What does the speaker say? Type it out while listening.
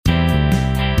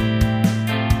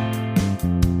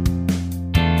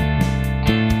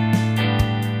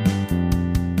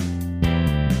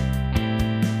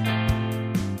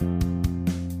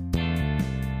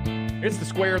It's the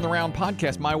Square and the Round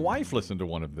podcast. My wife listened to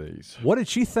one of these. What did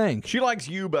she think? She likes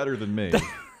you better than me.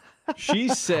 She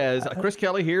says, Chris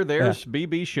Kelly here, there's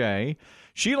BB Shea.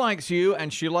 She likes you,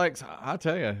 and she likes, I'll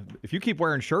tell you, if you keep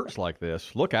wearing shirts like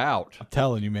this, look out. I'm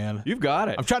telling you, man. You've got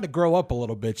it. I'm trying to grow up a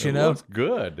little bit, you know? It looks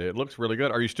good. It looks really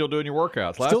good. Are you still doing your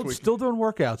workouts? Still doing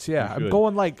workouts, yeah. I'm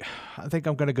going I think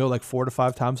I'm going to go 4 to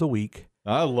 5 times a week.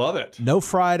 I love it. No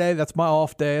Friday. That's my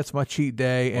off day. It's my cheat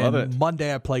day. Love and it.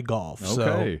 Monday I play golf. Okay.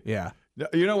 So, yeah.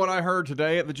 You know what I heard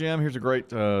today at the gym? Here's a great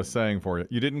saying for you.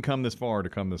 You didn't come this far to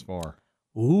come this far.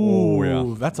 Ooh,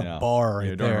 yeah. That's a bar right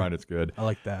there. Darn right, it's good. I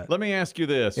like that. Let me ask you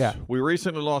this. Yeah. We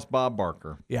recently lost Bob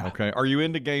Barker. Yeah. Okay. Are you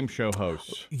into game show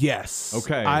hosts? Yes.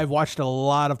 Okay. I've watched a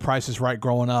lot of Price is Right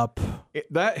growing up.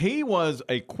 He was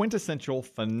a quintessential,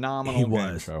 phenomenal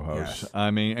game show host. Yes.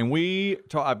 I mean, and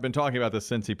I've been talking about this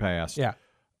since he passed. Yeah.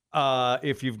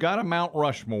 If you've got a Mount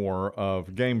Rushmore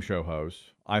of game show hosts,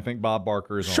 I think Bob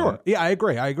Barker is on it. Sure. Yeah, I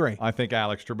agree. I think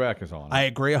Alex Trebek is on it. I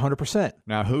agree 100%.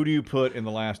 Now, who do you put in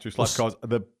the last two slots? Because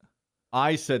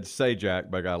I said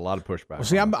Sajak, but I got a lot of pushback. Well,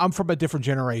 see, I'm from a different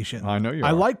generation. I know you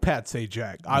I are. like Pat Sajak.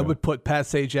 Yeah. I would put Pat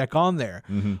Sajak on there.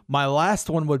 Mm-hmm. My last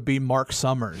one would be Mark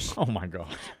Summers. Oh, my God.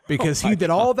 Because he did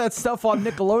all that stuff on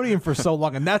Nickelodeon for so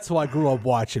long, and that's what I grew up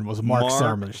watching was Mark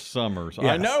Summers. Yes.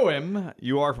 I know him.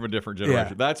 You are from a different generation.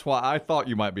 Yeah. That's why I thought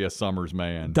you might be a Summers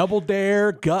man. Double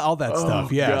Dare, all that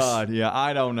stuff, yes. God, yeah,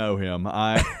 I don't know him.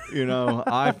 I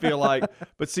feel like,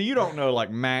 but see, you don't know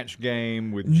like Match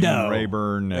Game with Gene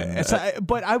Rayburn. And,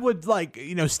 but I would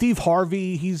Steve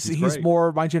Harvey, he's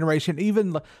more my generation.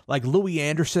 Even like Louis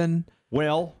Anderson.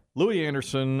 Well, Louis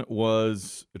Anderson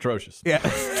was atrocious. Yeah.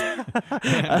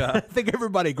 And, I think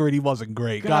everybody agreed he wasn't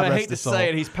great. God I rest his his soul. Say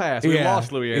it. He's passed. We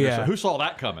lost Louis Anderson. Yeah. Who saw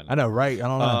that coming? I know, right? I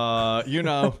don't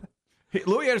know.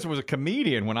 Louis Anderson was a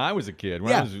comedian when I was a kid,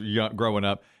 when I was growing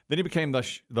up. Then he became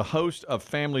the host of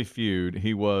Family Feud.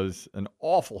 He was an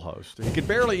awful host. He could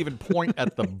barely even point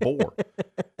at the board.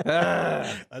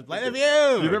 I was blaming you.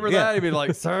 You remember that? He'd be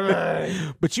like, survey.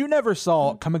 But you never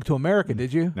saw Coming to America,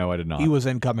 did you? No, I did not. He was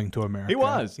in Coming to America. He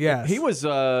was. Yes. He was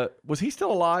he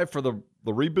still alive for the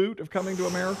reboot of Coming to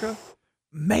America?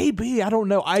 Maybe. I don't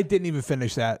know. I didn't even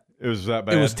finish that. It was that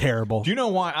bad. It was terrible. Do you know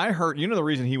why? I heard, the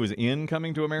reason he was in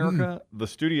Coming to America? The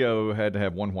studio had to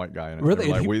have one white guy in it.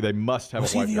 Really? They must have a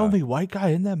white guy. Was he the only white guy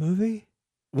in that movie?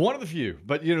 One of the few.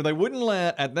 But, they wouldn't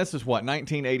let, this is what,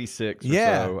 1986 or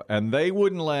Yeah. so, and they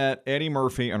wouldn't let Eddie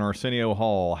Murphy and Arsenio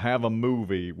Hall have a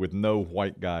movie with no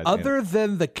white guys in it. Other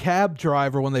than the cab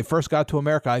driver when they first got to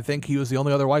America, I think he was the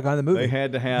only other white guy in the movie. They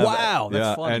had to have. Wow,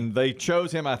 that's funny. And they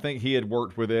chose him. I think he had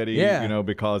worked with Eddie,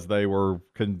 because they were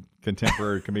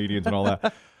contemporary comedians and all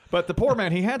that. But the poor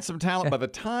man, he had some talent. By the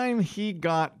time he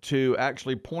got to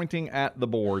actually pointing at the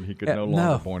board, he could no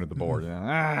longer point at the board.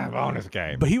 Bonus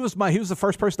game. But he was the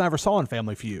first person I ever saw in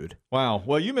Family Feud. Wow.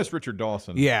 Well, you missed Richard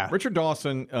Dawson. Yeah. Richard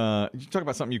Dawson, you talk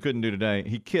about something you couldn't do today.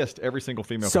 He kissed every single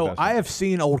female contestant. I have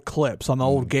seen old clips on the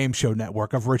old game show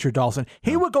network of Richard Dawson.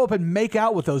 He would go up and make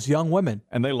out with those young women.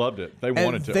 And they loved it. They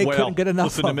wanted to. They couldn't get enough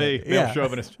listen of to me, it. male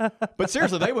chauvinist. But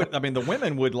seriously, they would. I mean, the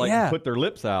women would put their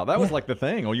lips out. That was like the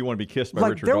thing. Oh, you want to be kissed by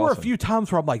Richard Dawson. There were a few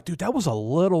times where I'm like, dude, that was a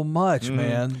little much,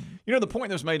 man. The point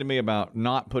that's made to me about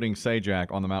not putting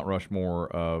Sajak on the Mount Rushmore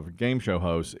of game show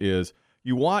hosts is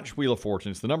you watch Wheel of Fortune.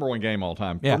 It's the number one game all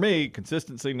time. Yeah. For me,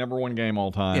 consistency, number one game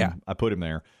all time. Yeah. I put him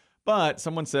there. But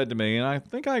someone said to me, and I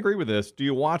think I agree with this, do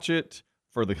you watch it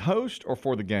for the host or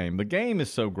for the game? The game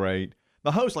is so great.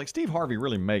 The host, like Steve Harvey,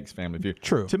 really makes Family Feud.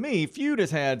 True. To me, Feud has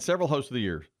had several hosts of the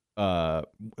year.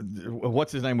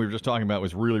 What's his name we were just talking about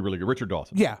was really, really good. Richard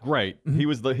Dawson. Yeah. Great. Mm-hmm. He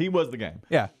was the game.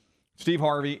 Yeah. Steve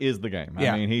Harvey is the game.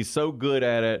 Yeah. I mean, he's so good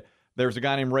at it. There's a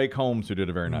guy named Ray Combs who did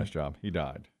a very nice job. He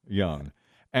died young.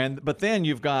 But then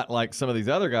you've got like some of these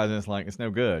other guys, and it's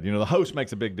no good. The host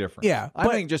makes a big difference. Yeah. I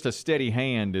think just a steady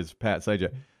hand is Pat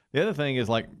Sajak. The other thing is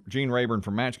like Gene Rayburn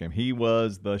from Match Game. He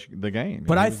was the game.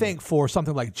 But I think for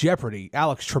something like Jeopardy,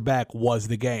 Alex Trebek was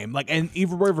the game. And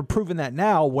even we're proving that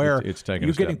now, where it's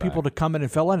you're getting people to come in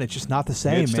and fill in. It's just not the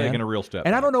same. It's man. taking a real step.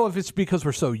 And I don't know if it's because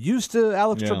we're so used to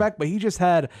Alex Trebek, but he just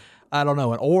had, I don't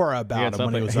know, an aura about him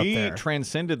when he was up there. He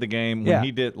transcended the game when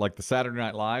he did like the Saturday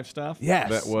Night Live stuff. Yes,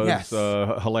 that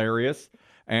was hilarious.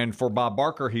 And for Bob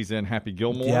Barker, he's in Happy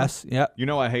Gilmore. Yes, yep.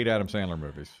 I hate Adam Sandler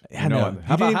movies. I know.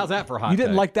 How's that for a hot take? You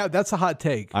didn't like that? That's a hot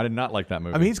take. I did not like that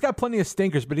movie. I mean, he's got plenty of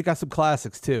stinkers, but he got some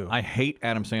classics, too. I hate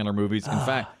Adam Sandler movies. In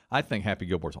fact, I think Happy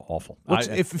Gilmore's awful.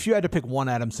 If you had to pick one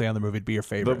Adam Sandler movie, it'd be your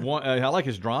favorite. I like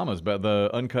his dramas, but the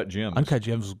Uncut Gems. Uncut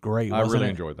Gems was great, I really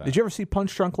it? enjoyed that. Did you ever see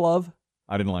Punch Drunk Love?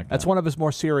 I didn't like that. That's one of his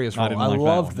more serious roles. I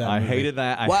loved that. I movie. hated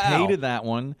that. Wow. I hated that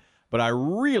one. But I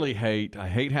really hate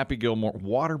Happy Gilmore.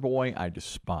 Waterboy, I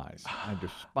despise.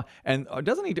 And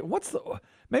doesn't he?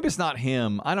 Maybe it's not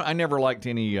him. I never liked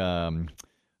any.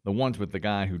 The ones with the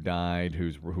guy who died,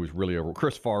 who's really over.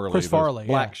 Chris Farley.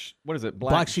 What is it?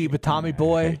 Black Sheep of Tommy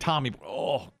Boy. Tommy.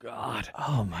 Oh God.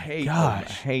 Oh my gosh.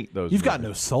 I hate those. You've got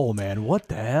no soul, man. What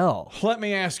the hell? Let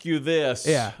me ask you this.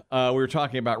 Yeah. We were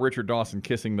talking about Richard Dawson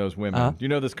kissing those women. Do you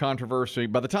know this controversy?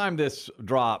 By the time this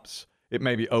drops, it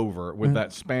may be over with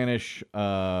that Spanish. You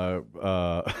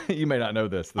may not know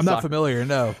this. I'm not familiar.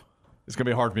 No. It's going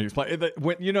to be hard for me to explain.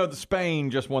 The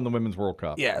Spain just won the Women's World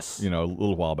Cup. Yes. A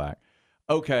little while back.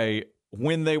 Okay,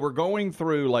 when they were going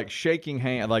through, like, shaking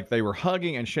hands, like they were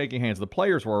hugging and shaking hands, the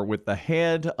players were with the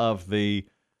head of the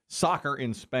soccer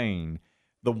in Spain.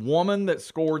 The woman that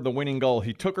scored the winning goal,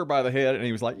 he took her by the head and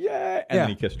he was like, yeah, and then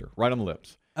he kissed her right on the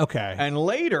lips. Okay. And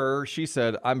later she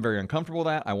said, I'm very uncomfortable with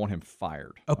that. I want him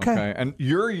fired. Okay. And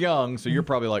you're young, so you're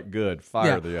probably like, good,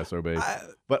 fire the SOB.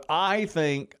 But I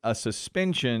think a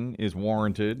suspension is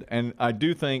warranted, and I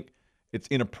do think it's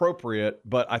inappropriate,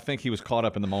 but I think he was caught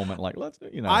up in the moment. Like,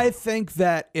 I think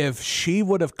that if she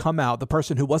would have come out, the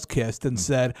person who was kissed, and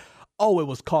said, oh, it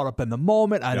was caught up in the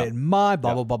moment, I didn't mind,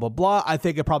 blah, blah, blah, blah, blah, I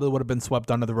think it probably would have been swept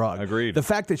under the rug. Agreed. The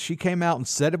fact that she came out and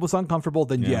said it was uncomfortable,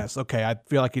 then yes, okay, I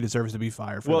feel like he deserves to be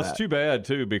fired for that. Well, it's too bad,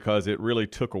 too, because it really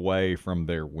took away from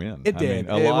their win. It did.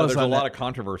 There's a lot of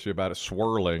controversy about it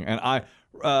swirling. And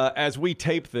as we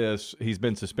tape this, he's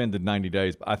been suspended 90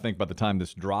 days. I think by the time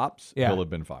this drops, he'll have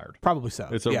been fired. Probably so.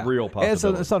 It's a real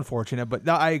possibility. It's unfortunate, but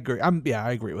no, I agree.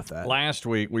 I agree with that. Last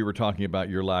week, we were talking about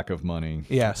your lack of money.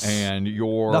 Yes. And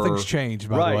your... Nothing's changed,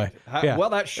 by the way.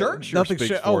 Well, that shirt sure speaks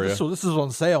for you. This is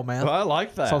on sale, man. Well, I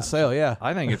like that. It's on sale, yeah.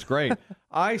 I think it's great.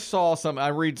 I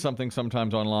read something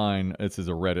sometimes online. This is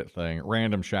a Reddit thing.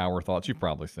 Random shower thoughts. You've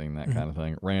probably seen that kind of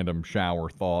thing. Random shower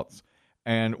thoughts.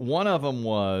 And one of them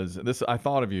was this. I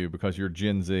thought of you because you're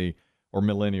Gen Z or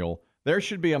millennial. There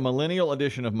should be a millennial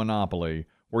edition of Monopoly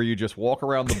where you just walk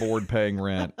around the board paying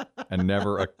rent and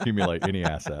never accumulate any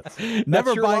assets.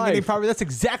 Never buying any property. That's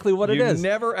exactly what it is. You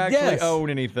never actually own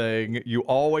anything. You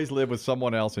always live with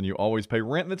someone else, and you always pay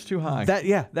rent that's too high.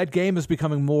 That game is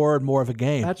becoming more and more of a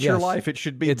game. That's your life. It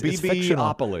should be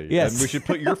BB-opoly. Yes. And we should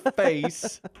put your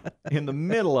face in the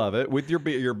middle of it with your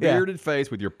bearded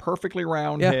face, with your perfectly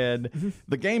round head.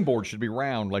 The game board should be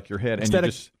round like your head. Instead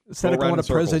of going to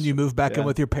prison, you move back in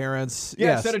with your parents.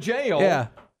 Yeah, instead of jail. Yeah.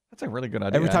 That's a really good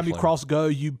idea. Every time you cross go,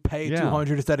 you pay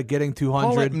 200 instead of getting 200.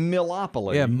 Call it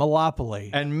Milopoly. Yeah, Milopoly.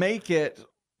 And make it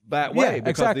that way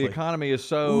because the economy is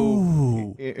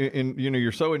so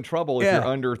you're so in trouble if you're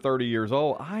under 30 years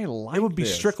old. It would be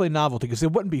strictly novelty because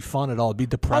it wouldn't be fun at all. It'd be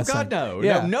depressing. Oh God, no.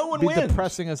 Yeah. No one wins. It'd be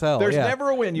depressing as hell. There's never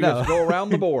a win. You just go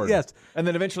around the board. Yes. And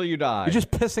then eventually you die. You're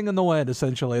just pissing in the wind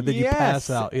essentially, and then you pass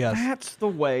out. Yes. That's the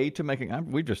way to make it.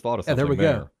 We just thought of something there we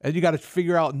go. And you got to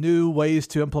figure out new ways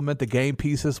to implement the game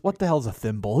pieces. What the hell's a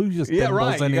thimble? Who uses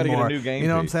thimbles anymore? You got to get a new game piece. You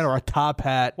know what I'm saying? Or a top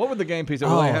hat. What would the game piece? We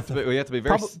have to be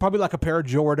very probably like a pair of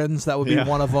Jordans. That would be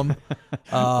one of them.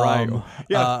 Right.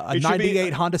 Yeah. A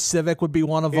 98 Honda Civic would be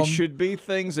one of them. It should be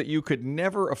things that you could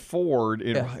never afford,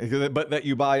 but that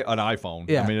you buy an iPhone.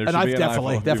 Yeah. I mean,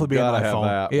 definitely be an iPhone.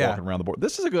 Have that walking around the board.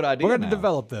 This is a good idea. We're going to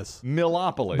develop this.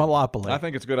 Milopoly. I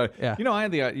think it's a good idea. Yeah. I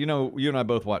had you and I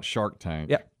both watched Shark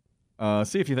Tank. Yep.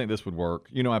 See if you think this would work.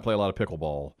 I play a lot of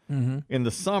pickleball. Mm-hmm. In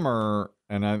the summer,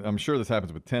 and I'm sure this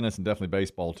happens with tennis and definitely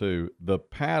baseball too, the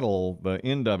paddle, the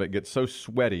end of it gets so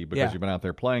sweaty because you've been out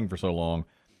there playing for so long.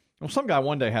 Well, some guy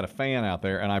one day had a fan out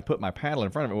there, and I put my paddle in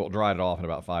front of it. Well, it dried it off in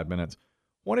about 5 minutes.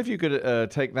 What if you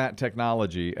could take that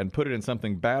technology and put it in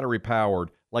something battery-powered,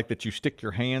 like that you stick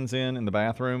your hands in the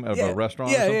bathroom of a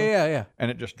restaurant or something? Yeah. And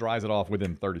it just dries it off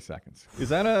within 30 seconds. Is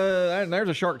that there's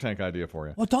a Shark Tank idea for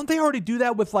you. Well, don't they already do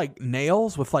that with, like,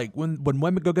 nails? With, like, when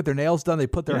women go get their nails done, they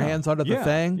put their hands under the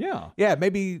thing? Yeah. Yeah,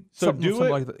 maybe something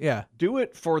like that. Yeah. Do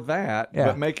it for that,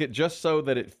 but make it just so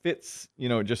that it fits,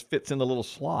 it just fits in the little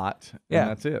slot, and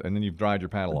that's it. And then you've dried your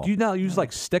paddle off. Do you not use,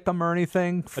 like, stick 'em or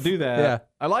anything? I do that. Yeah.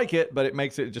 I like it, but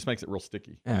it just makes it real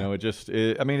sticky. Yeah.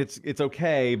 It's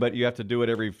okay, but you have to do it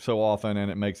every so often,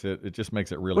 and it just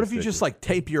makes it really. What if you sticky. just like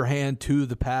tape your hand to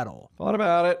the paddle? Thought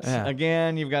about it. Yeah.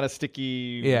 Again, you've got a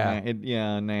sticky,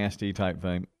 nasty type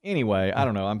thing. Anyway, I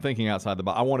don't know. I'm thinking outside the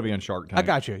box. I want to be on Shark Tank. I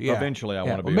got you. Yeah. Eventually, I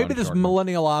want to be. Maybe on this Shark Tank.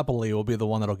 millennialopoly will be the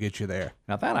one that'll get you there.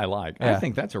 Now that I like. Yeah. I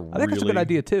think that's a good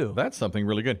idea too. That's something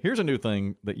really good. Here's a new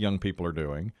thing that young people are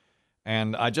doing,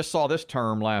 and I just saw this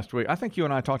term last week. I think you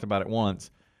and I talked about it once.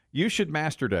 You should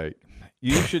master date.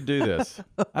 You should do this.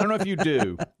 I don't know if you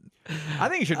do. I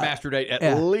think you should master date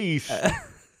at least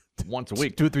once a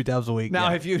week. 2 or 3 times a week.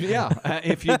 Now, if you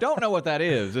don't know what that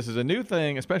is, this is a new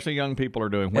thing, especially young people are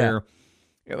doing, where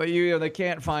they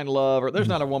can't find love, or there's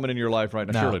not a woman in your life right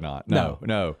now. Surely not.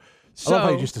 No. So, I love how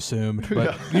you just assumed,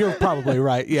 but you're probably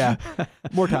right. Yeah,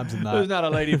 more times than not. There's not a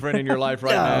lady friend in your life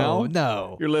right now.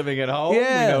 No. You're living at home.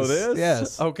 Yes, we know this.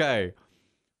 Yes. Okay.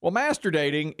 Well, master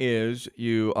dating is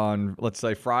you on, let's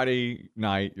say, Friday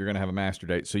night, you're going to have a master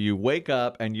date. So you wake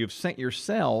up and you've sent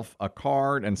yourself a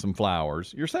card and some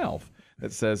flowers yourself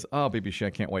that says, oh, BB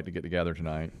Shea, can't wait to get together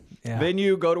tonight. Yeah. Then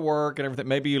you go to work and everything.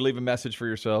 Maybe you leave a message for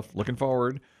yourself, looking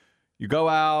forward. You go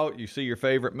out, you see your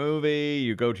favorite movie,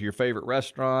 you go to your favorite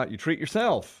restaurant, you treat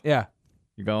yourself. Yeah.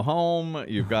 You go home,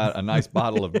 you've got a nice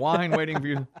bottle of wine waiting for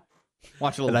you,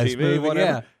 watch a little nice TV, movie, whatever.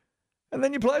 Yeah. And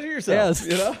then you pleasure yourself,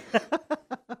 you know?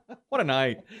 What a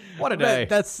night. What a day.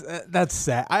 That's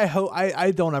sad.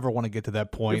 I don't ever want to get to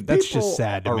that point. That's just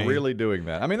sad to me. Are really doing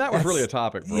that. I mean, that was really a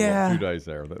topic for a few days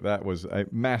there. That was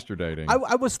master dating.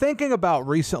 I was thinking about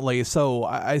recently, so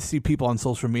I see people on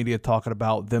social media talking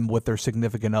about them with their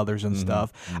significant others and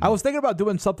stuff. I was thinking about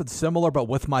doing something similar, but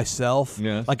with myself.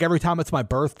 Yes. Like every time it's my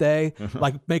birthday,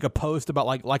 like make a post about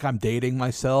like I'm dating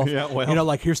myself. Yeah, well. You know,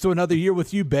 like here's to another year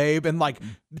with you, babe, and like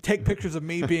take pictures of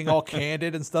me being all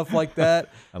candid and stuff like that.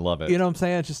 I love it. You know what I'm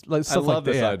saying? Just like stuff I love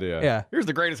like this that. idea. Yeah. Here's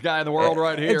the greatest guy in the world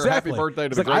right here. Exactly. Happy birthday to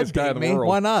It's the greatest guy in the world.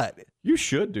 Why not? You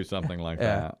should do something like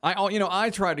that. I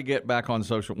try to get back on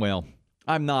social. Well,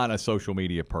 I'm not a social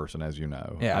media person, as you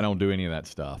know. Yeah. I don't do any of that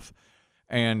stuff.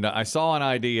 And I saw an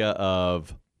idea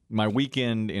of my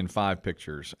weekend in 5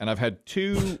 pictures, and I've had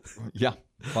 2.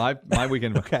 My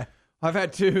weekend. Okay. I've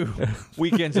had 2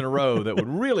 weekends in a row that would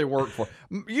really work for.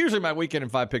 Usually, my weekend in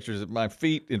 5 pictures is my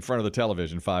feet in front of the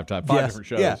television 5 times, 5 different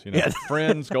shows. Yeah. You know,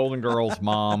 Friends, Golden Girls,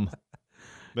 Mom.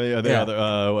 The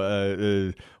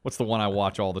other, what's the one I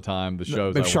watch all the time? The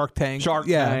shows. Shark Tank. Shark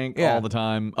Tank all the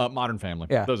time. Modern Family.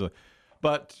 Yeah. Those are.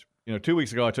 But 2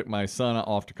 weeks ago I took my son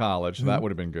off to college, so that would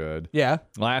have been good. Yeah.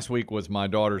 Last week was my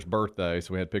daughter's birthday,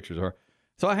 so we had pictures of her.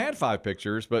 So I had 5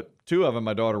 pictures, but 2 of them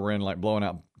my daughter were in like blowing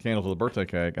out candles with a birthday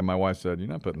cake, and my wife said, "You're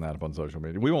not putting that up on social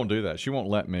media. We won't do that. She won't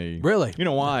let me." Really? You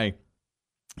know why?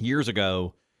 Years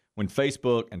ago, when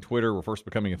Facebook and Twitter were first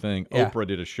becoming a thing, Oprah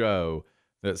did a show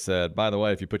that said, by the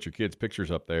way, if you put your kids'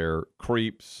 pictures up there,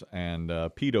 creeps and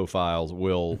pedophiles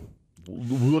will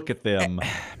look at them.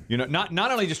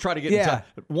 Not only just try to get in touch.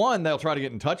 1, they'll try to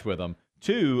get in touch with them.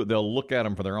 2, they'll look at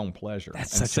them for their own pleasure.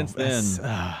 It's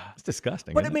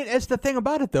disgusting. But I mean, it's the thing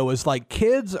about it, though, is like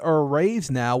kids are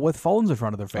raised now with phones in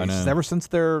front of their faces ever since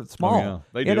they're small. Oh, yeah.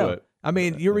 They do it. I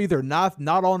mean, you're either not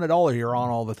on at all or you're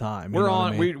on all the time. We're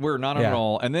on. We're not on at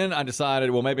all. And then I decided,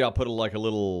 well, maybe I'll put a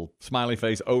little smiley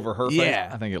face over her face.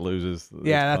 I think it loses.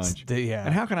 Punch.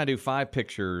 And how can I do 5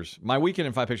 pictures, my weekend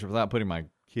in 5 pictures, without putting my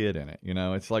kid in it?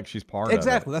 It's like she's part of it.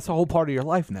 Exactly. That's a whole part of your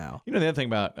life now. The other thing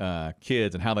about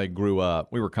kids and how they grew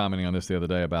up, we were commenting on this the other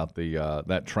day about the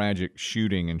that tragic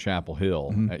shooting in Chapel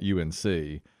Hill at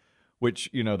UNC, which,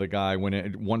 the guy,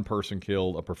 one person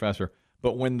killed a professor.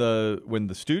 But when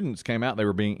the students came out, they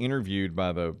were being interviewed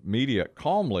by the media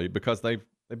calmly because they've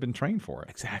been trained for it.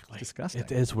 Exactly. It's disgusting.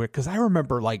 It is weird because I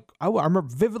remember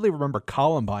vividly remember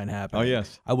Columbine happening. Oh,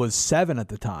 yes. I was 7 at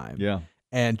the time. Yeah.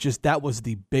 And just that was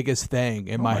the biggest thing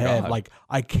in my head. God. Like,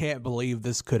 I can't believe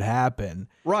this could happen.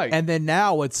 Right. And then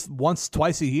now it's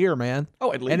twice a year, man.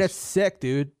 Oh, at least. And it's sick,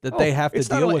 dude, that they have to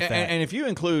deal with that. And if you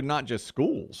include not just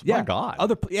schools, my God.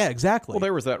 Exactly. Well,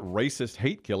 there was that racist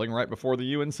hate killing right before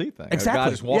the UNC thing. Exactly. A guy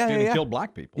just walked in and killed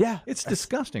black people. Yeah. It's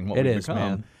disgusting what we've become.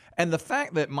 Man. And the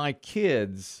fact that my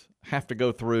kids have to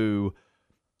go through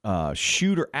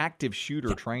active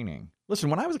shooter training. Listen,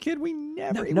 when I was a kid, we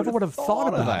never would have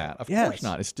thought of that. Of course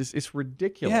not. It's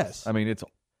ridiculous. Yes. I mean, it's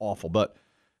awful. But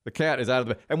the cat is out of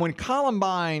the bag. And when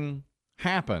Columbine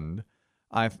happened,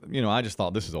 I just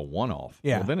thought this is a one-off.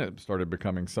 Yeah. Well, then it started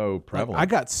becoming so prevalent. I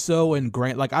got so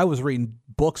ingrained. Like, I was reading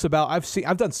books about.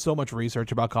 I've done so much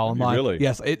research about Columbine. Really?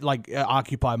 Yes. It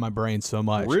occupied my brain so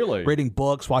much. Really? Reading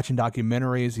books, watching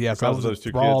documentaries. Yes, because I was those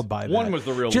 2 enthralled kids. by that. One was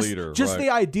the real leader. Just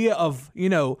the idea of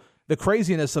the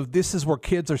craziness of this is where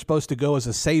kids are supposed to go as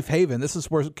a safe haven. This is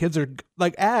where kids are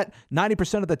at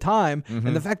 90% of the time.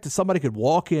 And the fact that somebody could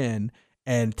walk in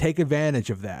and take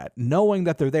advantage of that, knowing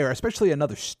that they're there, especially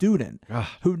another student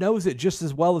who knows it just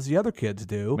as well as the other kids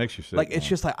do. Makes you sick. Like, it's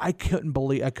just like, I couldn't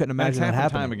imagine that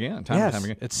happening. Time and time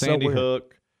again. It's Sandy so weird.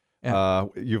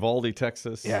 Hook, Uvalde,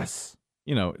 Texas. Yes.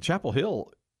 Chapel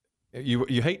Hill.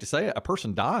 You hate to say it, a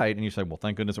person died, and you say, well,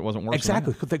 thank goodness it wasn't worse.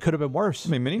 Exactly, because they could have been worse. I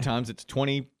mean, many times it's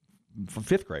 20 from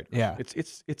 5th grade. Yeah.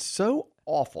 It's so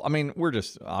awful. I mean, we're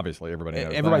just, obviously,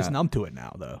 everybody's numb to it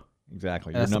now, though.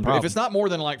 Exactly. That's the If problem. it's not more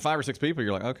than like 5 or 6 people,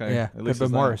 you're like, okay, Yeah, at could least have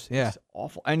it's been not. worse. Yeah. It's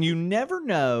awful. And you never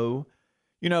know.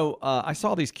 I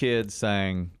saw these kids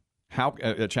saying, "How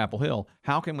at Chapel Hill?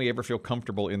 How can we ever feel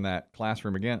comfortable in that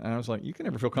classroom again?" And I was like, "You can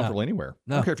never feel comfortable anywhere.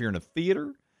 I don't care if you're in a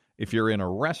theater, if you're in a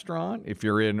restaurant, if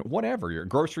you're in whatever, you're a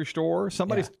grocery store.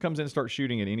 Somebody comes in and starts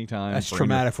shooting at any time. That's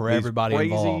traumatic for everybody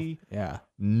crazy involved. Yeah,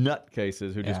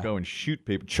 nutcases who just go and shoot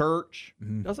people. Church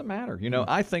doesn't matter.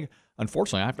 I think."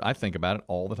 Unfortunately, I think about it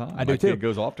all the time. I do My too. kid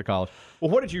goes off to college. Well,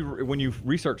 when you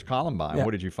researched Columbine, what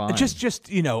did you find?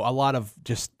 Just a lot of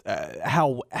just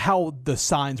how the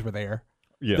signs were there.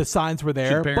 Yeah. The signs were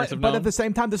there, but at the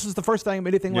same time, this is the first time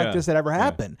anything like this had ever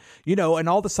happened. And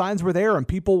all the signs were there, and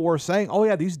people were saying, "Oh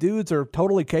yeah, these dudes are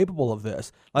totally capable of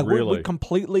this." Like really? we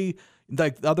completely.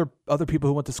 Like other people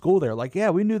who went to school there, like,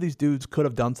 yeah, we knew these dudes could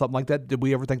have done something like that. Did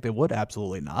we ever think they would?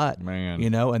 Absolutely not. Man.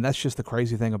 And that's just the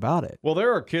crazy thing about it. Well,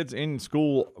 there are kids in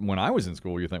school. When I was in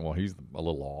school, you think, well, he's a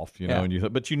little off,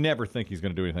 but you never think he's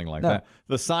going to do anything like that.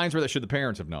 The signs were that should the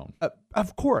parents have known.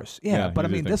 Of course, yeah. But I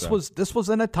mean, this was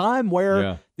in a time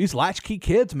where these latchkey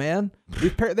kids, man,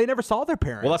 they never saw their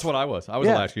parents. Well, that's what I was. I was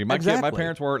a latchkey. My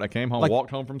parents weren't. I came home,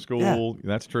 walked home from school. Yeah.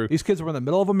 That's true. These kids were in the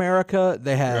middle of America.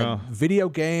 They had video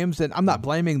games, and I'm not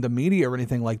blaming the media or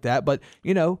anything like that, but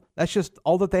that's just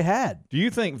all that they had. Do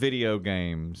you think video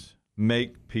games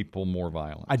make people more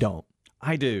violent? I don't.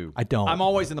 I do. I don't. I'm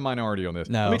always in the minority on this.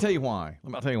 No. Let me tell you why.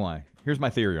 Here's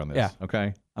my theory on this. Yeah.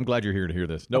 Okay. I'm glad you're here to hear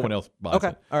this. No one else buys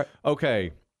it. All right.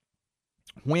 Okay.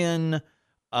 When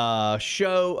a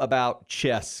show about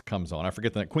chess comes on, I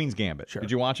forget the name, Queen's Gambit. Sure.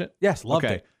 Did you watch it? Yes, loved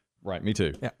it. Right, me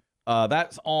too. Yeah.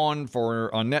 That's on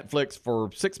Netflix for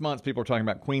 6 months. People are talking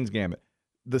about Queen's Gambit.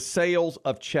 The sales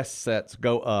of chess sets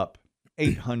go up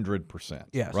 800%.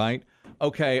 Yes. Right?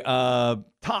 Okay.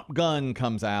 Top Gun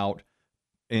comes out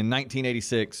in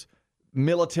 1986.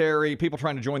 Military, people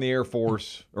trying to join the Air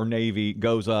Force or Navy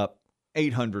goes up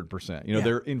 800%.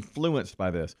 They're influenced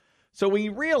by this. So we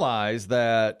realize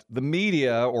that the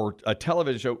media or a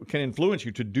television show can influence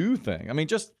you to do things.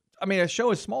 A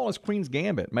show as small as Queen's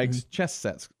Gambit makes chess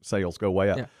sets sales go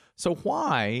way up. Yeah. So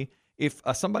why, if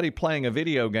somebody playing a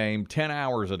video game 10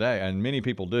 hours a day, and many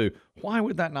people do, why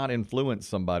would that not influence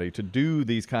somebody to do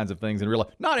these kinds of things and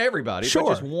realize, not everybody, but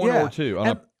just one or two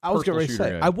on I was going to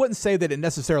say, game. I wouldn't say that it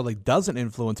necessarily doesn't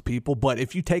influence people, but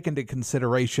if you take into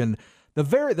consideration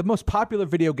the most popular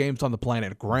video games on the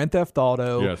planet, Grand Theft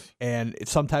Auto and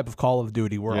some type of Call of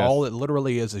Duty, where all it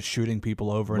literally is shooting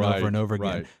people over and over and over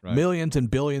again. Right. Millions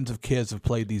and billions of kids have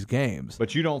played these games.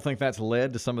 But you don't think that's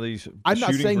led to some of these I'm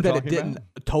not saying that it didn't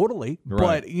totally,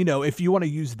 but if you want to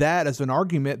use that as an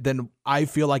argument, then I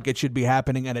feel like it should be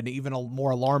happening at an even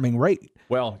more alarming rate.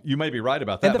 Well, you may be right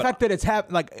about that. And the fact that it's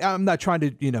I'm not trying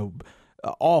to,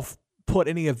 put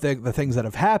any of the things that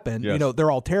have happened,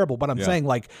 they're all terrible. But I'm saying,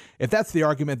 if that's the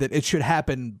argument, that it should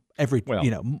happen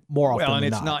more often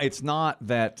than not. It's not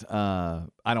that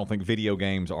I don't think video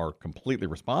games are completely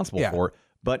responsible for it,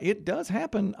 but it does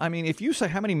happen. If you say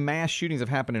how many mass shootings have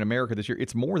happened in America this year,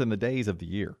 it's more than the days of the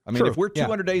year. If we're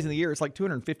 200 days in the year, it's like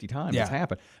 250 times it's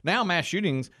happened. Now, mass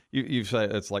shootings, you say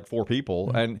it's like 4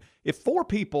 people. And if 4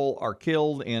 people are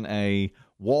killed in a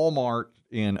Walmart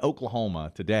in Oklahoma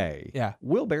today,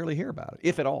 we'll barely hear about it,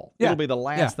 if at all. It'll be the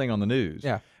last thing on the news.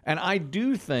 And I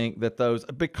do think that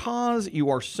because you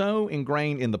are so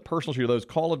ingrained in the personal shooter, those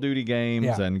Call of Duty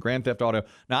games and Grand Theft Auto.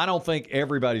 Now, I don't think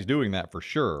everybody's doing that for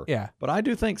sure. But I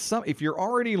do think if you're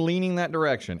already leaning that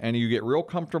direction and you get real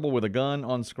comfortable with a gun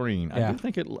on screen,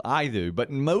 I do. But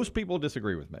most people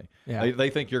disagree with me. They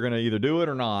think you're going to either do it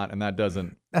or not, and that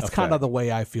doesn't That's kind of the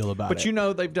way I feel about it.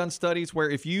 But they've done studies where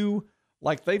if you...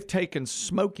 they've taken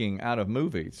smoking out of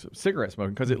movies, cigarette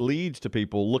smoking, because it leads to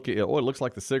people look at it. Oh, it looks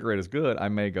like the cigarette is good. I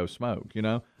may go smoke.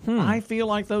 I feel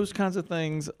like those kinds of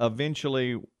things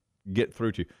eventually get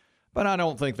through to you. But I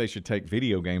don't think they should take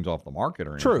video games off the market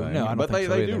or anything. True, no, I don't but think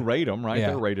they so do rate them, right?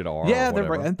 They're rated R. Yeah,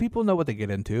 they're and people know what they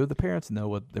get into. The parents know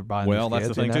what they're buying. Well, that's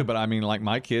the thing too. But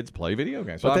my kids play video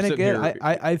games. So but then again,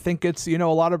 I think it's a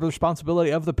lot of the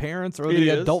responsibility of the parents or the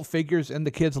adult figures in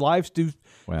the kids' lives to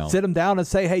sit them down and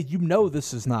say, "Hey,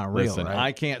 this is not real." Listen, right?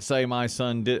 I can't say my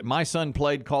son did. My son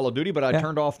played Call of Duty, but I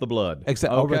turned off the blood.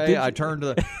 Exactly. Okay, I turned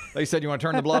They said, "You want to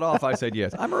turn the blood off?" I said,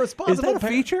 "Yes." I'm a responsible. Is that a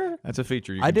feature? That's a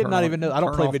feature. I did not even know. I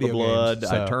don't play video games.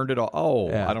 I turned it off.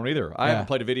 I don't either. I haven't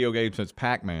played a video game since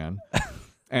Pac-Man.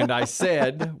 And I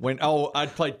said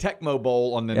I'd played Tecmo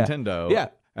Bowl on Nintendo. Yeah.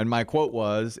 And my quote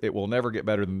was, "It will never get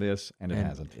better than this," and it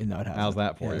hasn't. No, it hasn't. How's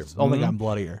that for you? It's only gotten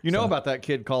bloodier. You know about that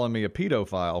kid calling me a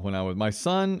pedophile when I was my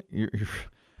son.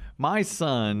 My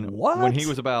son, when he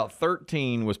was about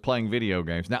 13, was playing video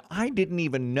games. Now, I didn't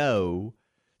even know.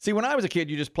 See, when I was a kid,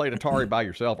 you just played Atari by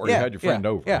yourself, or you had your friend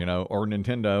over, you know, or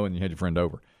Nintendo, and you had your friend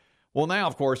over. Well, now,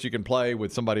 of course, you can play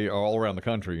with somebody all around the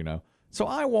country, you know. So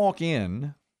I walk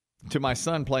in to my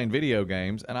son playing video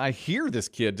games, and I hear this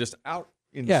kid just out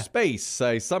in space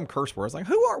say some curse word. I was like,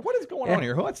 what is going on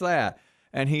here? What's that?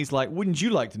 And he's like, wouldn't you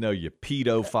like to know, you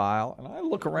pedophile? And I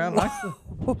look around and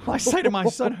I say to my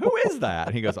son, who is that?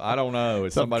 And he goes, I don't know.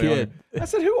 It's somebody kid. I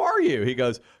said, who are you? He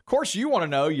goes, of course you want to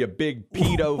know, you big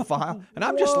pedophile. And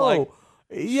I'm just like,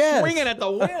 swinging at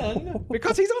the wind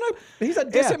because he's a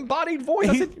disembodied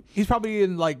voice. He's probably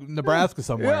in like Nebraska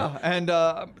somewhere. Yeah,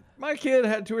 and my kid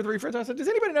had 2 or 3 friends. I said, does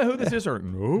anybody know who this is? Or,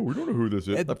 no, we don't know who this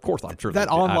is. Of course, I'm sure. That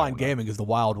online gaming is the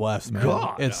Wild West, man.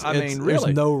 God, really. There's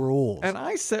no rules. And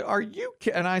I said, are you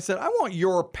kidding? And I said, I want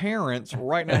your parents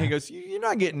right now. He goes, you're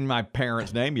not getting my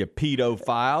parents' name, you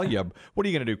pedophile. What are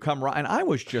you going to do? Come right. And I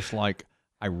was just like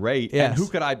irate. Yes. And who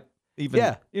could I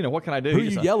even, you know, what can I do? Who are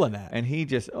you yelling at? And he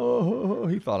just,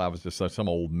 he thought I was just some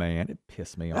old man. It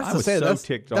pissed me off. I was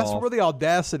ticked off. That's where the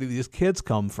audacity these kids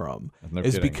come from.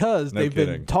 Because they've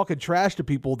been talking trash to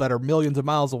people that are millions of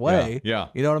miles away. Yeah.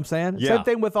 You know what I'm saying? Yeah. Same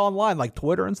thing with online, like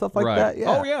Twitter and stuff like that.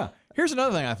 Yeah. Oh, yeah. Here's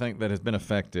another thing I think that has been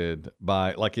affected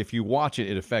by, like, if you watch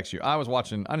it, it affects you. I was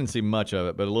watching, I didn't see much of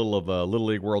it, but a little of a Little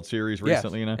League World Series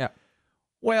recently, you know? Yeah.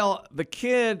 Well,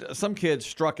 some kid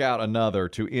struck out another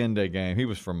to end a game. He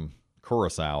was from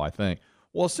Curacao, I think.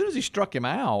 Well, as soon as he struck him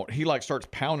out, he like starts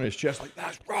pounding his chest like,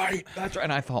 that's right.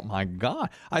 And I thought, my God.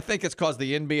 I think it's because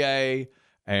the NBA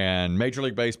and Major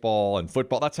League Baseball and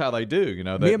football, that's how they do. You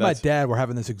know, me and my dad were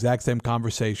having this exact same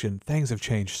conversation. Things have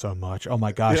changed so much. Oh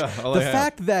my gosh. The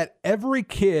fact that every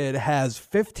kid has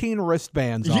 15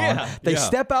 wristbands on, they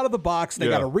step out of the box, they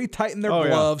got to retighten their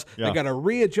gloves, they got to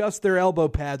readjust their elbow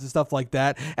pads and stuff like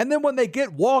that. And then when they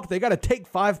get walked, they got to take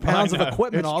 5 pounds of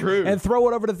equipment off and throw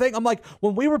it over the thing. I'm like,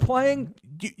 when we were playing,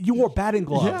 you wore batting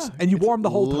gloves and you wore them the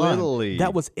whole time.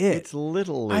 That was it. It's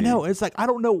Little League. I know. It's like, I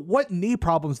don't know, what knee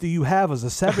problems do you have as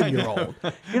a 7-year-old?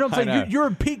 You know what I'm saying? You're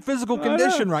in peak physical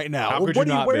condition right now. What are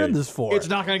you wearing this for? It's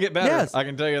not going to get better. Yes. I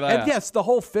can tell you that. And yes, the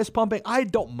whole fist pumping, I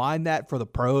don't mind that for the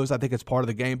pros. I think it's part of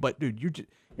the game. But dude, you're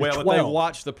 12. They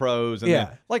watch the pros. And then,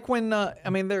 like when,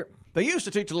 they used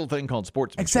to teach a little thing called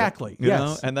sportsmanship. Exactly. You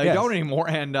know? And they don't anymore.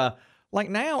 And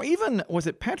like now, even, was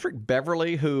it Patrick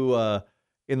Beverly who...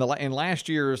 In last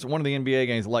year's one of the NBA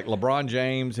games, like LeBron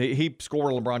James, he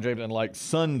scored on LeBron James and like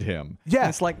sunned him. Yeah, and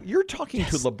it's like you're talking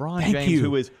to LeBron James,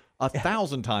 who is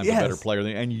 1,000 times a better player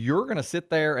than you, and you're going to sit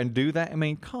there and do that. I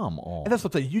mean, come on. And that's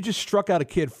what I'm saying. You just struck out a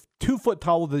kid 2 foot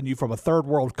taller than you from a third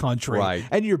world country,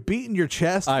 and you're beating your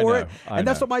chest for it. And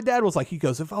that's what my dad was like. He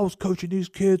goes, "If I was coaching these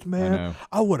kids, man,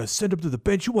 I would have sent them to the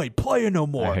bench. You ain't playing no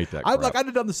more." I hate that. I'd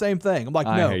have done the same thing. I'm like,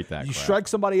 no, I hate that. You strike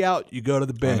somebody out, you go to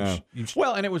the bench.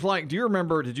 Well, and it was like,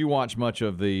 did you watch much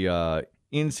of the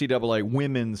NCAA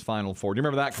women's Final Four? Do you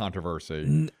remember that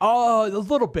controversy? Oh, a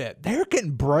little bit. They're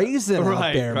getting brazen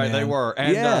out there, man. They were.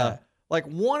 And like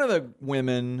one of the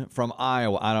women from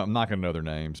Iowa, I'm not going to know their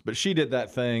names, but she did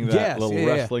that thing, that little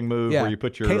wrestling move where you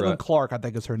put your... Caitlin Clark, I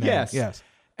think is her name. Yes.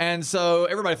 And so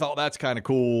everybody thought that's kind of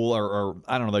cool, or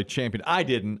I don't know, they championed. I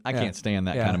didn't. I can't stand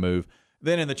that kind of move.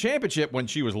 Then in the championship, when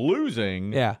she was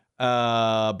losing,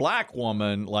 black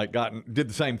woman did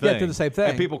the same thing. Yeah, did the same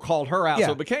thing. And people called her out,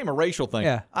 so it became a racial thing.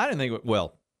 Yeah. I didn't think,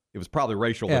 it was probably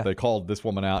racial that they called this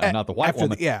woman out and not the white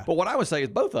woman. But what I would say is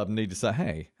both of them need to say,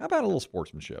 hey, how about a little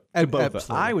sportsmanship? I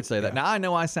would say that. Now, I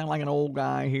know I sound like an old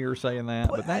guy here saying that,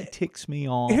 but that ticks me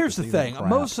off. Here's the thing.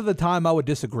 Most of the time, I would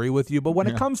disagree with you, but when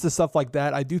it comes to stuff like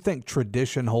that, I do think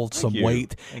tradition holds some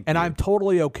weight, and I'm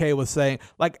totally okay with saying,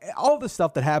 like, all the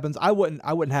stuff that happens, I wouldn't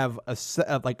have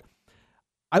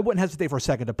I wouldn't hesitate for a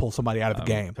second to pull somebody out of the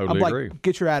game. Totally agree.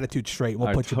 Get your attitude straight, and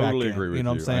we'll put you back in. I totally agree with you. You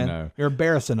know what I'm saying? I know. You're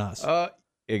embarrassing us.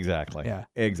 Exactly. Yeah.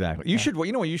 Exactly. You should.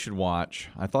 You know what you should watch?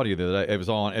 I thought of you the other day. It was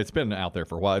on. It's been out there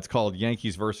for a while. It's called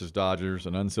Yankees versus Dodgers: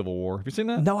 An Uncivil War. Have you seen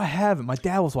that? No, I haven't. My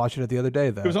dad was watching it the other day,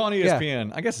 though. It was on ESPN.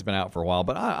 Yeah. I guess it's been out for a while,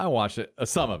 but I watched it.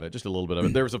 Some of it, just a little bit of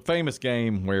it. There was a famous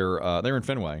game where they were in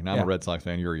Fenway. Now I'm a Red Sox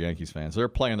fan. You're a Yankees fan. So they're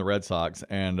playing the Red Sox,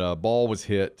 and a ball was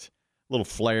hit, a little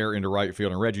flare into right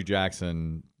field, and Reggie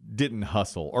Jackson didn't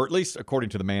hustle, or at least according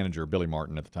to the manager, Billy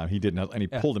Martin at the time, he didn't hustle, and he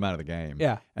pulled him out of the game.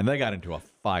 Yeah. And they got into a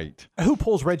fight. Who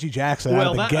pulls Reggie Jackson out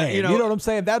of the game? You know what I'm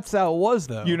saying? That's how it was,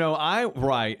 though.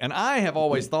 And I have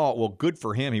always thought, well, good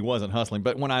for him, he wasn't hustling.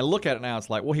 But when I look at it now, it's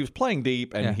like, well, he was playing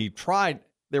deep, and he tried,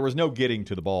 there was no getting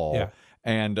to the ball. Yeah.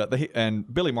 And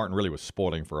and Billy Martin really was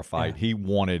spoiling for a fight. He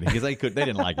wanted because they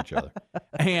didn't like each other,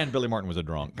 and Billy Martin was a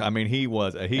drunk. I mean,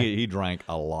 he drank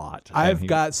a lot. I've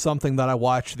got something that I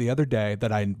watched the other day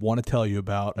that I want to tell you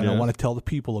about, and I want to tell the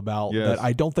people about that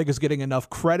I don't think is getting enough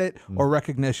credit or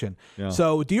recognition. Yeah.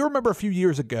 So, do you remember a few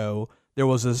years ago there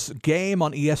was this game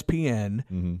on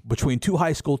ESPN between two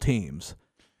high school teams?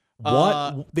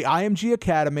 One, the IMG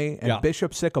Academy and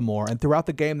Bishop Sycamore, and throughout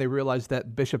the game they realized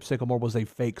that Bishop Sycamore was a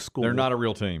fake school. They're not a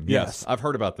real team. Yes. I've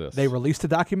heard about this. They released a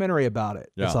documentary about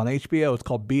it. It's on HBO. It's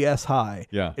called BS High.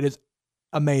 Yeah. It is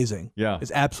amazing. Yeah.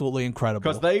 It's absolutely incredible.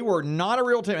 Because they were not a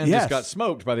real team and just got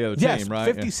smoked by the other team,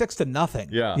 right? 56-0.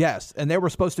 Yeah. Yes. And they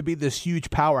were supposed to be this huge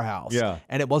powerhouse. Yeah.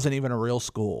 And it wasn't even a real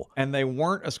school. And they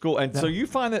weren't a school. And so you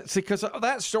find that, because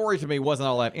that story to me wasn't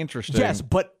all that interesting. Yes,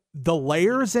 but the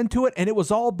layers into it, and it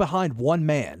was all behind one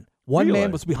man. One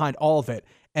man was behind all of it.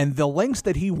 And the lengths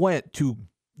that he went to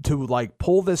like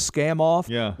pull this scam off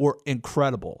were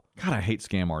incredible. God, I hate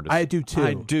scam artists. I do too.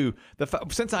 I do.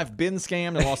 Since I've been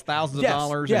scammed and lost thousands of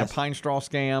dollars in a pine straw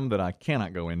scam that I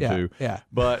cannot go into. Yeah.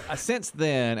 But since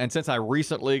then, and since I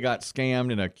recently got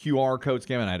scammed in a QR code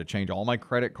scam and I had to change all my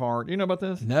credit card. You know about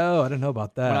this? No, I didn't know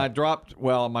about that. When I dropped,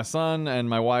 my son and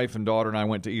my wife and daughter and I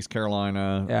went to East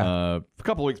Carolina a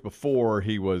couple of weeks before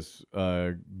he was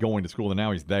going to school, and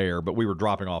now he's there, but we were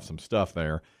dropping off some stuff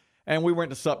there. And we went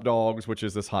to Sup Dogs, which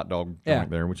is this hot dog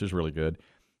joint there, which is really good.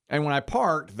 And when I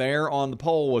parked, there on the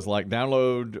pole was like,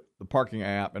 download the parking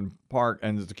app and park,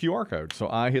 and there's a QR code. So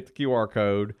I hit the QR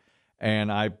code,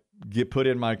 and I put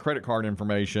in my credit card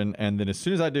information, and then as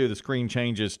soon as I do, the screen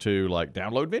changes to like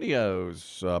download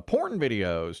videos, porn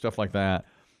videos, stuff like that.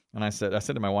 And I said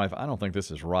to my wife, I don't think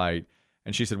this is right.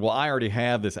 And she said, well, I already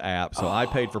have this app, so I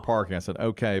paid for parking. I said,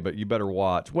 okay, but you better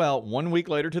watch. Well, 1 week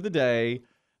later to the day,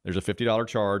 there's a $50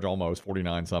 charge, almost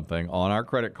 49 something, on our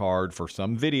credit card for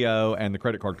some video, and the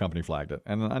credit card company flagged it.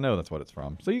 And I know that's what it's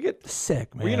from. So you get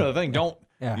sick, man. Well, you know the thing,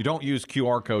 you don't use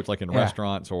QR codes like in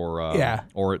restaurants or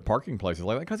at parking places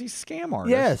like that, because these scam artists.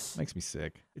 Yes, makes me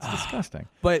sick. It's disgusting.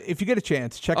 But if you get a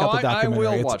chance, check out the documentary.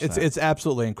 I will watch that. It's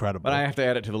absolutely incredible. But I have to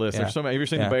add it to the list. There's so many. Have you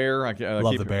seen The Bear?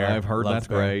 Love The Bear. I've heard that's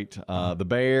great. The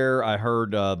Bear. I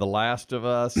heard The Last of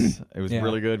Us. It was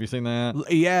really good. Have you seen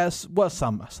that? Yes. Well,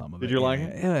 some of it. Did you like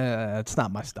it? It's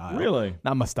not my style. Really?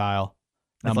 Not my style.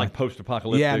 It's like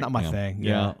post-apocalyptic. Yeah, not my thing.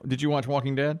 Yeah. Did you watch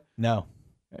Walking Dead? No.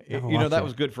 That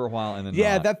was good for a while, and then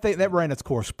that ran its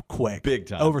course quick, big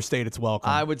time, overstayed its welcome.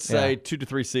 I would say 2 to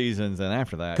 3 seasons, and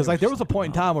after that, because there was a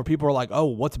point in time where people were like, "Oh,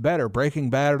 what's better, Breaking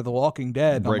Bad or The Walking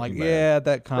Dead?" And I'm like,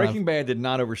 that kind Breaking Bad did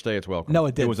not overstay its welcome. No,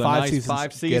 it did. It was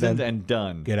five seasons and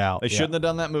done. Get out. They shouldn't have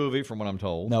done that movie, from what I'm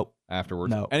told. Nope.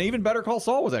 Afterwards, no. And even Better Call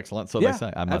Saul was excellent. So they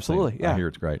say, absolutely. I hear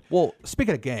it's great. Well,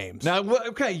 speaking of games, now,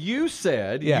 okay, you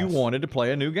said you wanted to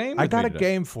play a new game. I got a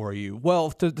game for you.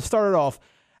 Well, to start it off,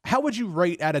 how would you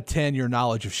rate out of 10 your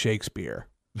knowledge of Shakespeare?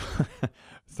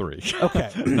 3.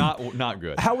 Okay. Not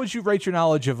good. How would you rate your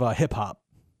knowledge of hip hop?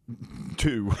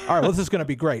 2. All right, well, this is going to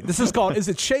be great. This is called, is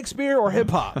it Shakespeare or hip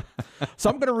hop?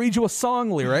 So I'm going to read you a song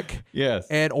lyric. Yes.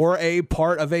 Or a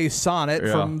part of a sonnet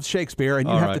from Shakespeare, and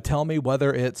you have to tell me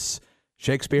whether it's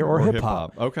Shakespeare or hip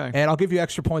hop. Okay. And I'll give you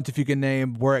extra points if you can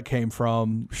name where it came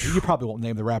from. You probably won't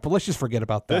name the rapper. Let's just forget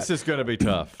about that. This is going to be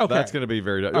tough. Okay. That's going to be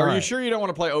very tough. Are you sure you don't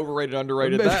want to play overrated,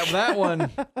 underrated? that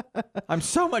one, I'm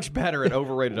so much better at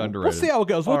overrated, underrated. We'll see how it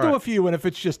goes. We'll do a few, and if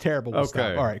it's just terrible, we'll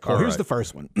stop. All right, cool. Here's the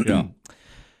first one. Yeah.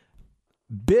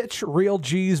 Bitch, real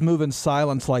G's move in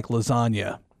silence like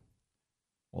lasagna.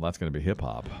 Well, that's going to be hip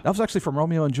hop. That was actually from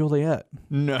Romeo and Juliet.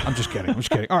 No. I'm just kidding.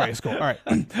 All right, it's cool. All right.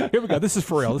 Here we go. This is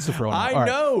for real. I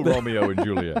know Romeo and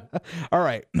Juliet. All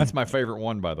right. That's my favorite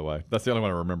one, by the way. That's the only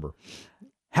one I remember.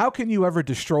 How can you ever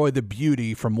destroy the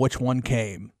beauty from which one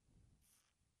came?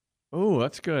 Oh,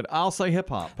 that's good. I'll say hip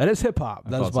hop. That is hip hop.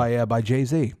 That was by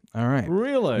Jay-Z. All right.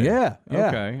 Really? Yeah.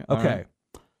 Okay. Okay.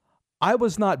 I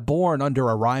was not born under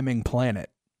a rhyming planet.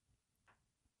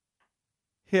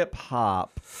 Hip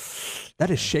hop. That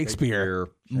is Shakespeare.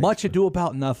 Much Ado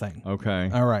About Nothing. Okay.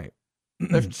 All right.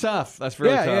 That's tough. That's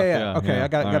really tough. Yeah. Okay, I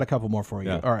got a couple more for you.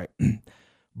 Yeah. All right.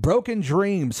 Broken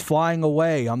dreams flying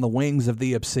away on the wings of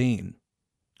the obscene.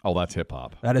 Oh, that's hip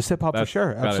hop. That is hip hop for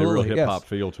sure. Got Absolutely. a real hip hop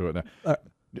feel to it now.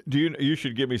 You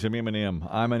should give me some Eminem.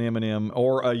 I'm an Eminem,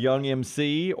 or a Young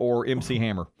MC, or MC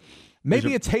Hammer.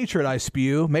 Maybe it's hatred I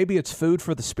spew. Maybe it's food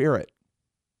for the spirit.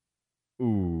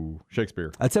 Ooh,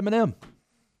 Shakespeare. That's Eminem.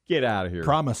 Get out of here.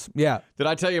 Promise. Yeah. Did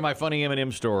I tell you my funny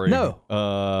Eminem story? No.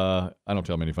 I don't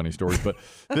tell many funny stories, but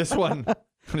this one, I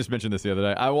just mentioned this the other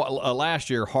day. Last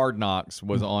year, Hard Knocks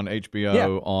was on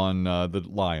HBO on the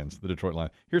Lions, the Detroit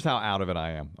Lions. Here's how out of it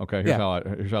I am. Okay.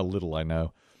 Here's how little I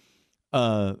know.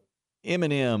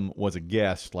 Eminem was a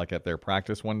guest like at their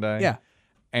practice one day. Yeah.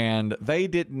 And they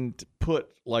didn't put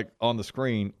like on the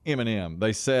screen Eminem.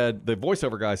 They said, the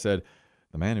voiceover guy said,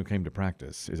 the man who came to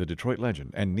practice is a Detroit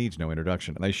legend and needs no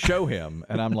introduction. And they show him,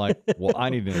 and I'm like, well, I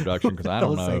need an introduction because I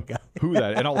don't know who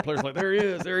that is. And all the players are like, there he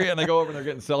is. And they go over and they're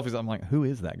getting selfies. I'm like, who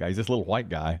is that guy? He's this little white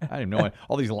guy. I didn't know.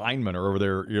 All these linemen are over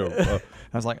there.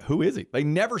 I was like, who is he? They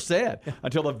never said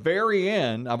until the very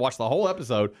end. I watched the whole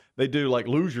episode. They do like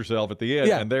lose yourself at the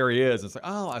end, and there he is. It's like,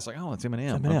 oh, I was like, oh, it's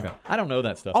Eminem. Okay. I don't know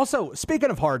that stuff. Also,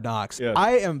 speaking of Hard Knocks,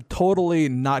 I am totally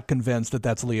not convinced that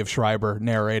that's Liev Schreiber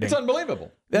narrating. It's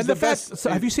unbelievable. So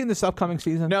have you seen this upcoming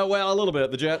season? No, well, a little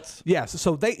bit. The Jets. Yes.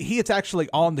 So it's actually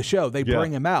on the show. They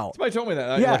bring him out. Somebody told me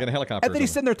that, like in a helicopter. And then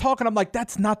he's sitting there talking. I'm like,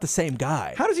 that's not the same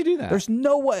guy. How does he do that? There's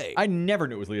no way. I never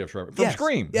knew it was Liev Schreiber. From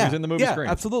Scream. Yeah. He was in the movie Scream.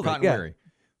 Absolutely. Cotton Weary.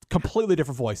 Completely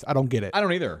different voice. I don't get it. I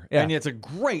don't either. Yeah. And it's a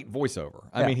great voiceover.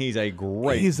 I mean, he's a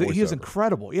great voiceover. He is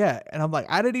incredible. Yeah. And I'm like,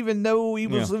 I didn't even know he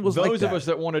was like that. Those of us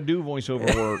that want to do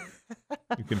voiceover work,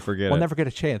 you can forget it. We'll never get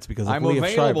a chance because of I'm Liev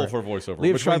available Schreiber. for voiceover.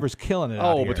 Liev Schreiber's killing it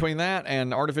out here. Between that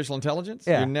and artificial intelligence,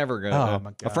 you're never going to. Oh, my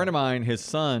God. A friend of mine, his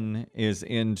son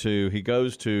he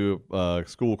goes to a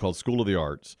school called School of the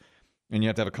Arts, and you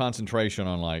have to have a concentration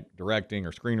on like directing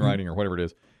or screenwriting or whatever it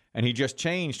is. And he just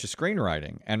changed to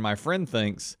screenwriting. And my friend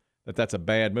thinks that's a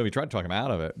bad movie. Tried to talk him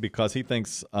out of it because he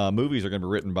thinks movies are going to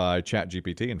be written by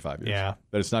ChatGPT in 5 years. Yeah.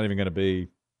 That it's not even going to be,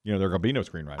 there are going to be no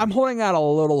screenwriting. I'm holding out a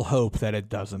little hope that it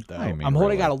doesn't, though. I'm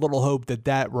holding out a little hope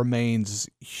that remains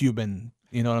human.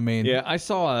 You know what I mean? Yeah,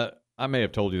 I may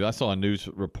have told you, I saw a news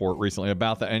report recently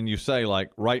about that, and you say, like,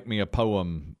 write me a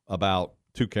poem about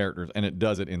two characters, and it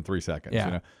does it in 3 seconds.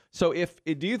 Yeah. So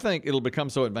do you think it'll become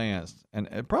so advanced, and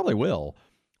it probably will,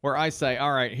 where I say,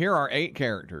 all right, here are 8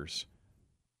 characters.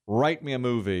 Write me a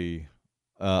movie,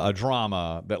 a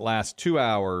drama that lasts 2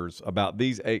 hours about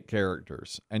these 8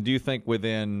 characters. And do you think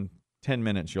within 10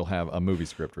 minutes you'll have a movie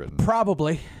script written?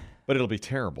 Probably. But it'll be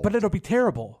terrible.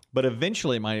 But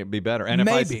eventually it might be better. And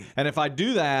maybe. If I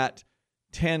do that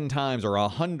 10 times or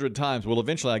 100 times, well,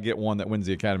 eventually I get one that wins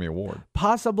the Academy Award.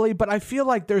 Possibly, but I feel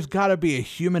like there's got to be a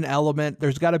human element.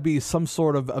 There's got to be some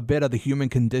sort of a bit of the human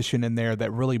condition in there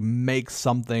that really makes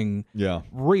something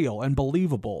real and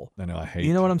believable. I know, I hate.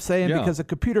 You know what I'm saying? Yeah. Because a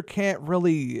computer can't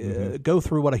really go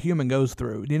through what a human goes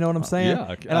through. You know what I'm saying?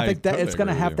 Yeah, and I think that it's going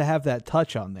to have that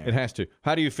touch on there. It has to.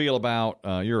 How do you feel about,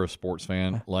 you're a sports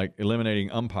fan, like eliminating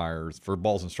umpires for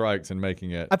balls and strikes and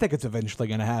making it? I think it's eventually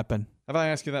going to happen. Have I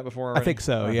asked you that before already? I think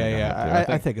so.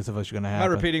 I think it's eventually going to happen.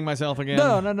 Am I repeating myself again?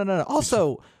 No.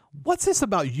 Also, what's this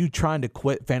about you trying to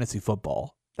quit fantasy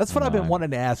football? That's what I've been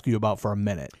wanting to ask you about for a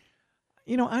minute.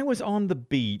 I was on the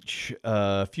beach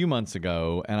a few months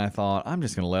ago, and I thought, I'm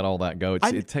just going to let all that go.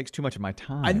 It takes too much of my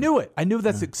time. I knew it. I knew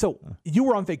that's it. So you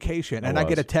were on vacation, and I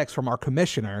get a text from our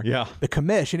commissioner, the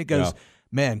commission. He goes,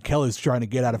 man, Kelly's trying to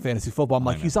get out of fantasy football. I'm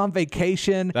like, he's on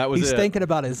vacation. He's thinking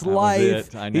about his life.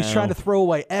 He's trying to throw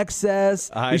away excess.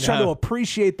 He's trying to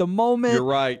appreciate the moment. You're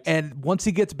right. And once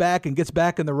he gets back in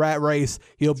the rat race,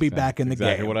 he'll be back in the game.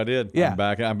 Exactly what I did. Yeah.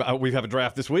 I'm back. We have a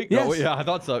draft this week. Yes. Yeah, I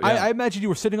thought so. Yeah. I imagine you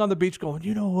were sitting on the beach going,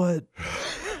 you know what?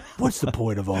 What's the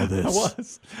point of all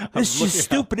this? It's just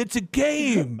stupid. It's a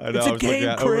game. I know, it's a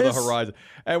game, Chris. Over the horizon.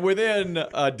 And within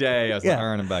a day, I was like, all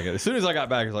right, I'm back. As soon as I got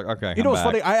back, I was like, okay, You know what's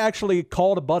funny? I actually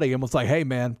called a buddy and was like, hey,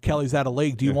 man, Kelly's out of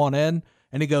league. Do you want in?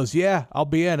 And he goes, yeah, I'll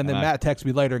be in. And then Matt texts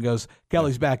me later and goes,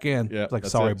 Kelly's back in. Yeah, like,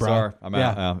 sorry, bro. Sorry, I'm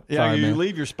out. Sorry, you man.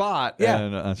 leave your spot. Yeah,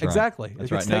 and, that's exactly.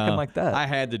 That's it's taken like that. I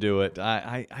had to do it.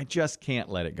 I just can't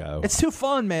let it go. It's too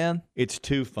fun, man. It's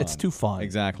too fun. It's too fun.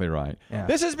 Exactly right. Yeah.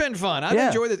 This has been fun. I've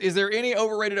enjoyed this. Is there any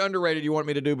overrated, underrated you want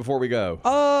me to do before we go?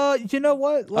 You know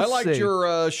what? I liked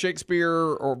your Shakespeare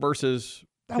or versus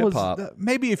hip-hop.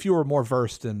 Maybe if you were more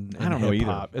versed in I don't know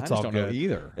either. It's I all don't good. know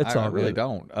either. It's I all really good.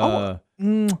 don't.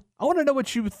 I want to know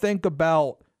what you think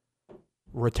about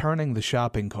returning the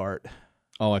shopping cart.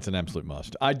 Oh, it's an absolute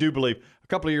must. I do believe a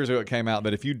couple of years ago it came out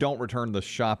that if you don't return the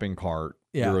shopping cart,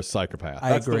 you're a psychopath.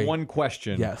 That's agree. the one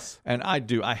question. Yes. And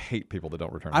I hate people that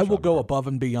don't return the I will go cart. above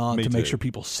and beyond to make sure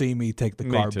people see me take the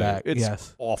cart back.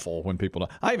 It's awful when people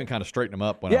don't. I even kind of straighten them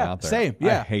up when I'm out there. Same.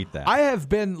 Yeah. I hate that. I have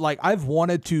been I've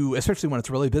wanted to, especially when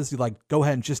it's really busy, go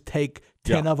ahead and just take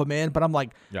 10 of them in. But I'm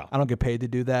like, I don't get paid to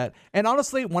do that. And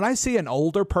honestly, when I see an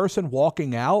older person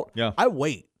walking out, I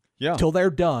wait. Till they're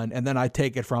done, and then I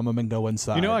take it from them and go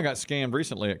inside. I got scammed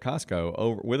recently at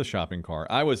Costco with a shopping cart.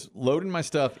 I was loading my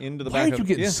stuff into the back. Why are you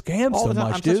getting scammed so much,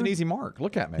 I'm dude? such an easy mark.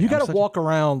 Look at me. You got to walk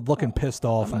around looking pissed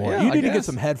off more. You need to get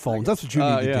some headphones. That's what you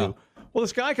need to do. Well,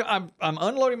 this guy, I'm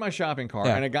unloading my shopping cart,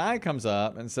 and a guy comes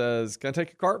up and says, "Can I take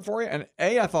your cart for you?" And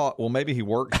I thought, well, maybe he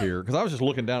works here because I was just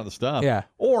looking down at the stuff. Yeah.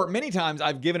 Or many times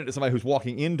I've given it to somebody who's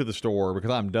walking into the store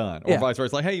because I'm done, or vice versa.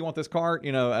 It's like, hey, you want this cart?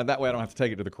 You know, and that way I don't have to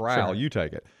take it to the corral. Sure. You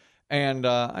take it. And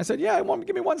I said, yeah,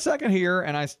 give me 1 second here.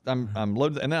 And I'm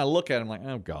loaded. And then I look at him like,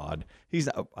 oh, God.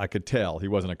 I could tell he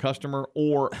wasn't a customer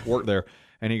or worked there.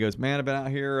 And he goes, man, I've been out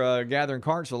here gathering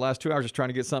carts for the last 2 hours just trying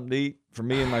to get something to eat for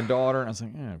me and my daughter. And I was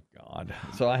like, oh, God.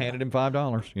 So I handed him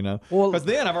 $5, you know. Because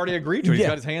then I've already agreed to it. He's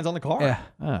got his hands on the cart. Yeah.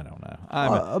 I don't know.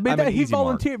 I'm an easy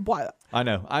volunteered. Mark. I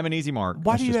know. I'm an easy mark.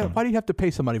 Why do you have to pay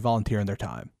somebody volunteering their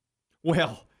time?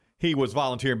 Well, he was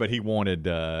volunteering, but he wanted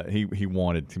he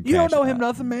wanted some cash. You don't know him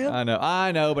nothing, man.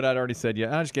 I know, but I'd already said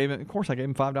I just gave him. Of course, I gave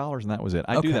him $5, and that was it.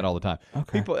 I do that all the time.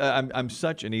 Okay. People, I'm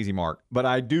such an easy mark, but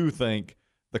I do think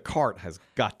the cart has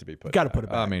got to be put. Got to put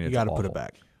it back. I mean, you got to put it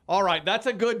back. All right, that's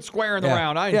a good square in the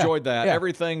round. I enjoyed that. Yeah.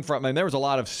 Everything from. I mean, there was a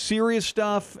lot of serious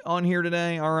stuff on here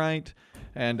today. All right.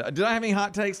 And did I have any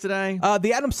hot takes today?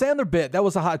 The Adam Sandler bit, that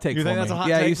was a hot take for me. You think that's a hot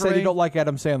take? Yeah, you said you don't like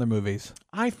Adam Sandler movies.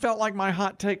 I felt like my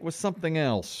hot take was something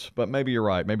else, but maybe you're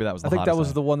right. Maybe that was the hottest. I think that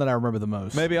was the one that I remember the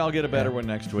most. Maybe I'll get a better one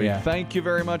next week. Yeah. Thank you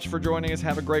very much for joining us.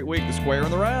 Have a great week. The Square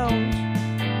in the Round.